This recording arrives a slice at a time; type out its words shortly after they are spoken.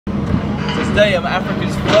today I'm at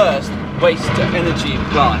Africa's first waste-to-energy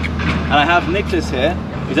plant. And I have Nicholas here,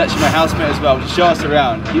 who's actually my housemate as well, to show us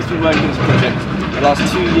around. He's been working on this project for the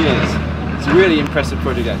last 2 years. It's a really impressive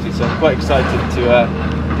project actually, so I'm quite excited to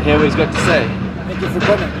hear what he's got to say. Thank you for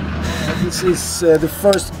coming. This is the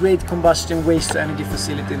first great combustion waste-to-energy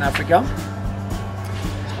facility in Africa.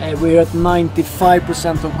 We're at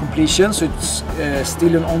 95% of completion, so it's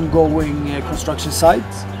still an ongoing construction site.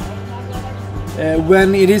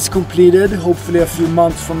 When it is completed, hopefully a few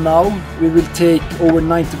months from now, we will take over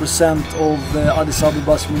 90% of Addis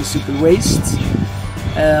Ababa's municipal waste.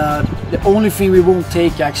 The only thing we won't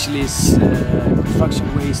take actually is construction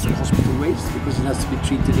waste and hospital waste, because it has to be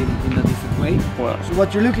treated in a different way. Wow. So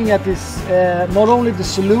what you're looking at is not only the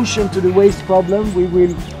solution to the waste problem, we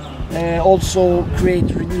will also create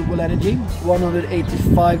renewable energy,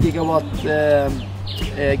 185 gigawatt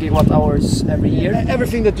hours every year.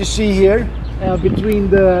 Everything that you see here between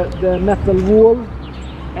the metal wall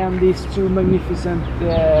and these two magnificent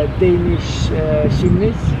Danish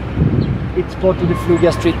chimneys, it's part of the flue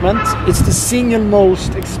gas treatment. It's the single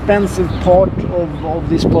most expensive part of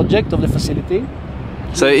this project, of the facility.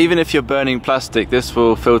 So even if you're burning plastic, this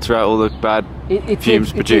will filter out all the bad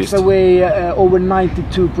fumes produced? It takes away over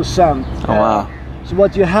 92%. Oh wow. So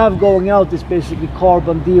what you have going out is basically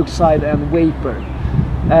carbon dioxide and vapor.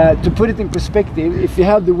 To put it in perspective, if you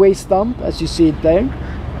have the waste dump, as you see it there,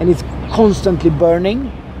 and it's constantly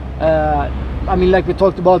burning, I mean, like we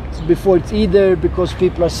talked about before, it's either because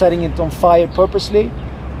people are setting it on fire purposely,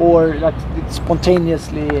 or that it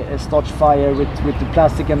spontaneously starts fire with the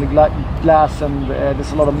plastic and the glass, and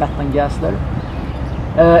there's a lot of methane gas there.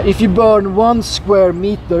 If you burn 1 square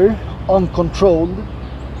meter uncontrolled,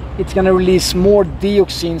 it's going to release more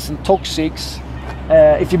dioxins and toxics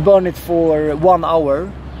if you burn it for 1 hour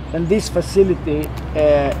than this facility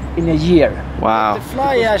in a year. Wow. The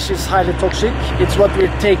fly ash is highly toxic. It's what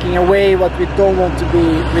we're taking away, what we don't want to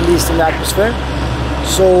be released in the atmosphere.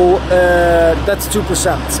 So that's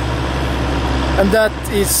 2%. And that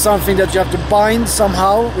is something that you have to bind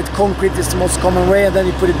somehow. With concrete is the most common way, and then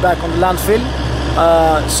you put it back on the landfill.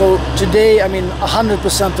 So today, I mean,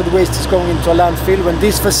 100% of the waste is going into a landfill. When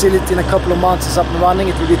this facility in a couple of months is up and running,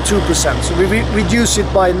 it will be 2%. So we reduce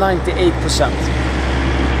it by 98%.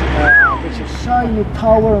 There's a shiny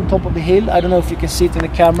tower on top of the hill. I don't know if you can see it in the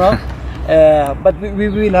camera, but we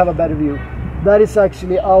will have a better view. That is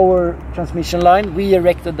actually our transmission line. We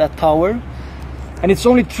erected that tower, and it's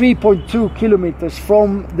only 3.2 kilometers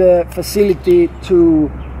from the facility to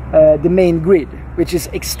the main grid, which is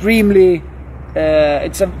extremely,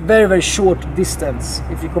 it's a very, very short distance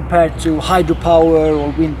if you compare to hydropower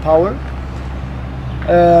or wind power.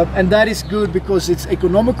 And that is good because it's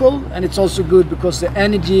economical, and it's also good because the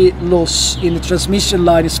energy loss in the transmission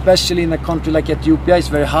line, especially in a country like Ethiopia, is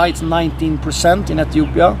very high. It's 19% in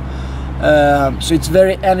Ethiopia. So it's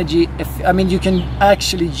very energy, I mean, you can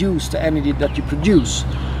actually use the energy that you produce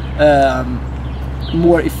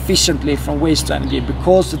more efficiently from waste to energy,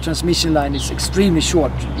 because the transmission line is extremely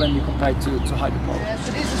short when you compare it to hydropower.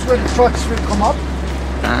 So this is where the trucks will come up.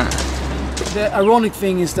 The ironic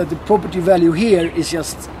thing is that the property value here is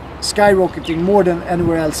just skyrocketing more than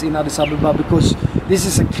anywhere else in Addis Ababa, because this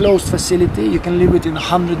is a closed facility. You can live within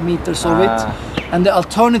 100 meters of it. And the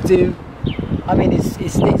alternative, I mean, is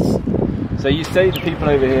this. So you say the people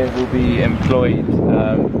over here will be employed?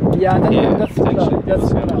 Yeah, that's the plan. That's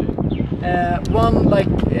the plan. One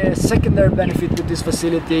secondary benefit with this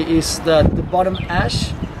facility is that the bottom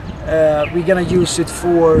ash, we're gonna use it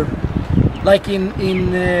for, like in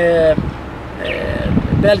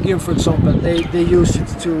Belgium, for example, they use it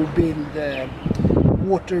to build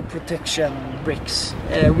water protection bricks.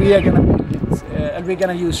 We are gonna build it, and we're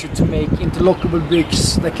gonna use it to make interlockable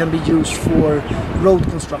bricks that can be used for road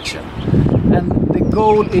construction. And the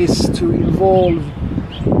goal is to involve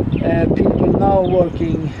people now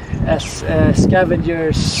working as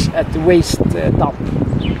scavengers at the waste dump.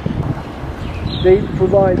 They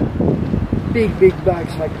provide big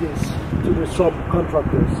bags like this to the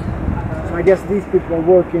subcontractors. So I guess these people are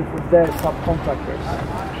working for their subcontractors.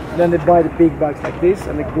 Then they buy the big bags like this,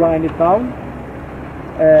 and they grind it down,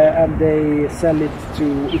 and they sell it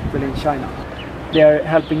to Italy and China. They are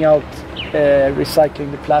helping out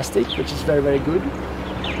recycling the plastic, which is very, very good.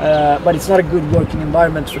 But it's not a good working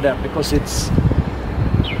environment for them, because it's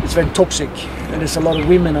very toxic, and there's a lot of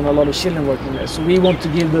women and a lot of children working there. So we want to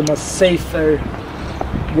give them a safer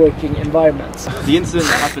working environment. The incident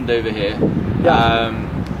that happened over here,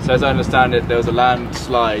 so as I understand it, there was a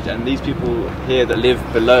landslide, and these people here that live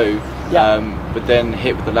below were then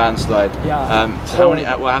hit with the landslide. Yeah. So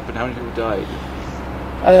what happened? How many people died?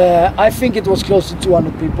 I think it was close to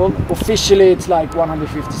 200 people. Officially, it's like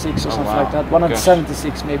 156 or something like that.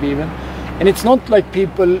 176 maybe even. And it's not like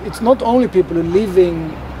people. It's not only people who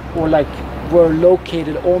living or like were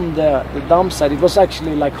located on the dump site. It was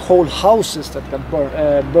actually like whole houses that got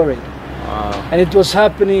buried. Wow. And it was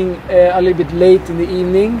happening a little bit late in the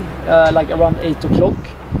evening, like around 8 o'clock.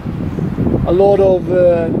 A lot of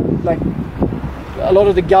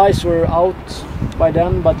the guys were out by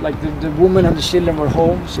then, but like the women and the children were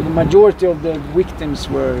home. So the majority of the victims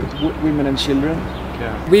were women and children.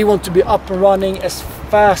 Yeah. We want to be up and running as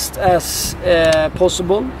fast as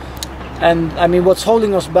possible. And I mean, what's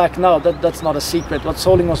holding us back now, that's not a secret. What's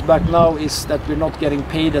holding us back now is that we're not getting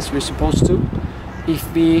paid as we're supposed to.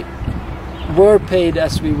 If we were paid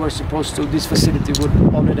as we were supposed to, this facility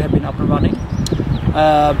would already have been up and running.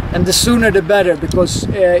 And the sooner the better, because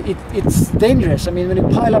it's dangerous. I mean, when you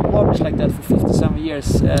pile up garbage like that for 57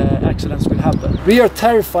 years, accidents will happen. We are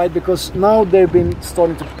terrified because now they've been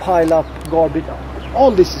starting to pile up garbage.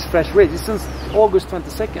 All this is fresh waste. It's since August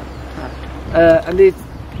 22nd. And they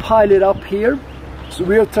pile it up here. So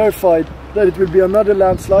we are terrified that it will be another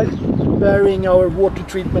landslide, burying our water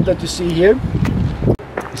treatment that you see here.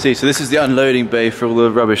 See, so this is the unloading bay for all the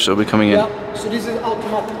rubbish that will be coming in. Yeah, so this is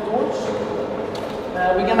automatic doors.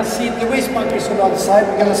 We're gonna see it, the waste bunker is on the other side.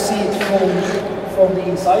 We're gonna see it from the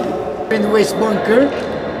inside. In the waste bunker,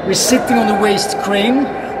 we're sitting on the waste crane.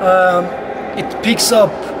 It picks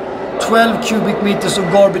up 12 cubic meters of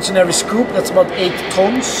garbage in every scoop. That's about 8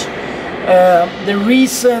 tons. The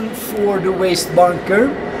reason for the waste bunker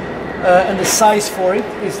and the size for it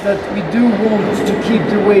is that we do want to keep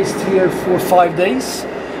the waste here for 5 days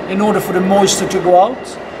in order for the moisture to go out.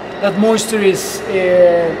 That moisture is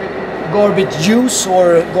garbage juice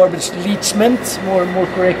or garbage leachment, more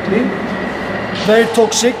correctly. Very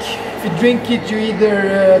toxic. If you drink it, you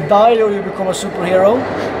either die or you become a superhero.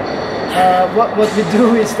 What we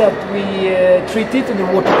do is that we treat it in the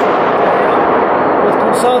water treatment area. What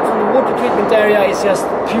comes out from the water treatment area is just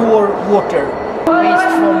pure water.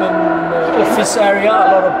 Waste from an office area,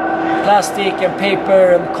 a lot of plastic and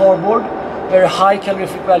paper and cardboard, very high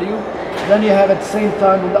calorific value. Then you have at the same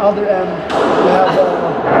time on the other end, you have a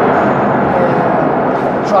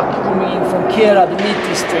truck coming in from Kera, the meat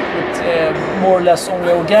district, with more or less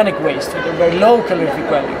only organic waste with a very low calorific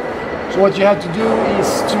value. So what you have to do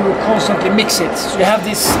is to constantly mix it. So you have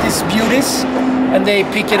these beauties, and they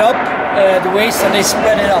pick it up, the waste, and they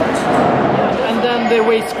spread it out. And then the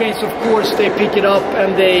waste cranes, of course, they pick it up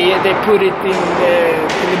and they put it in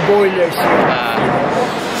the boilers,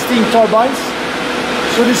 steam turbines.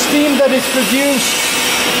 So the steam that is produced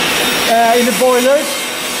in the boilers,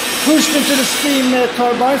 pushed into the steam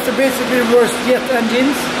turbines, they're basically reverse jet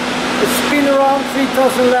engines. They spin around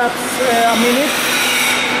 3,000 laps a minute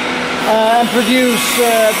and produce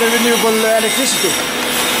the renewable electricity.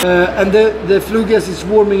 And the flue gas is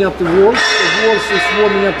warming up the walls. The walls is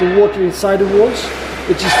warming up the water inside the walls,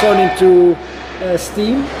 which is turning to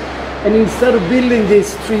steam. And instead of building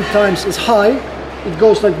this 3 times as high, it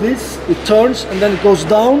goes like this, it turns, and then it goes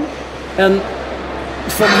down, and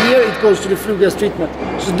from here it goes to the flue gas treatment.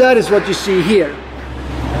 So that is what you see here.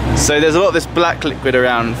 So there's a lot of this black liquid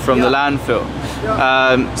around from the landfill.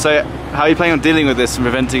 Yeah. So how are you planning on dealing with this and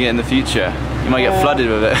preventing it in the future? You might get flooded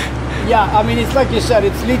with it. Yeah, I mean, it's like you said,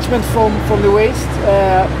 it's leachment from the waste.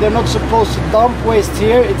 They're not supposed to dump waste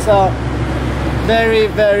here. It's a very,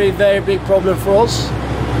 very, very big problem for us.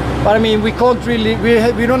 But I mean, we can't really,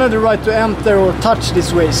 we don't have the right to enter or touch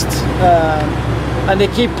this waste. And they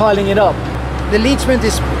keep piling it up. The leachment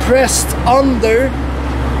is pressed under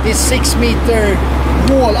this 6-meter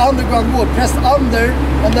wall, underground wall, pressed under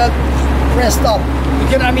and then pressed up.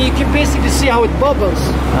 You can basically see how it bubbles.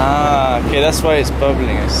 Ah, okay, that's why it's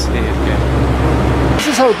bubbling, I see, okay. This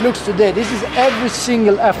is how it looks today. This is every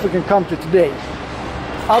single African country today.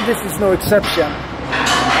 Addis is no exception.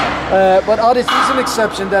 But Addis is an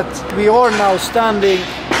exception that we are now standing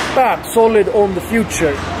solid on the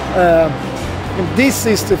future. And this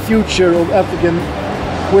is the future of African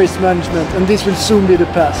waste management, and this will soon be the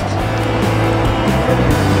past.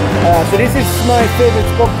 So this is my favorite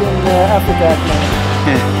spot in Africa at the moment.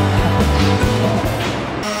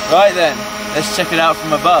 Right then, let's check it out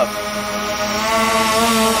from above.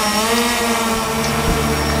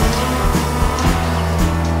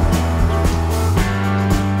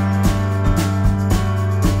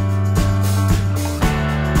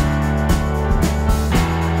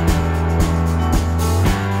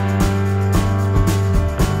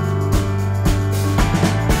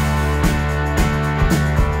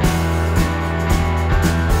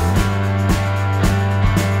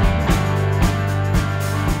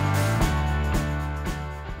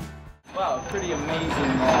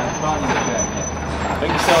 plant you there.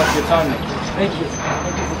 Thank you so much for your time, Nick. Thank you.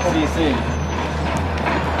 Thank you for coming. See you soon.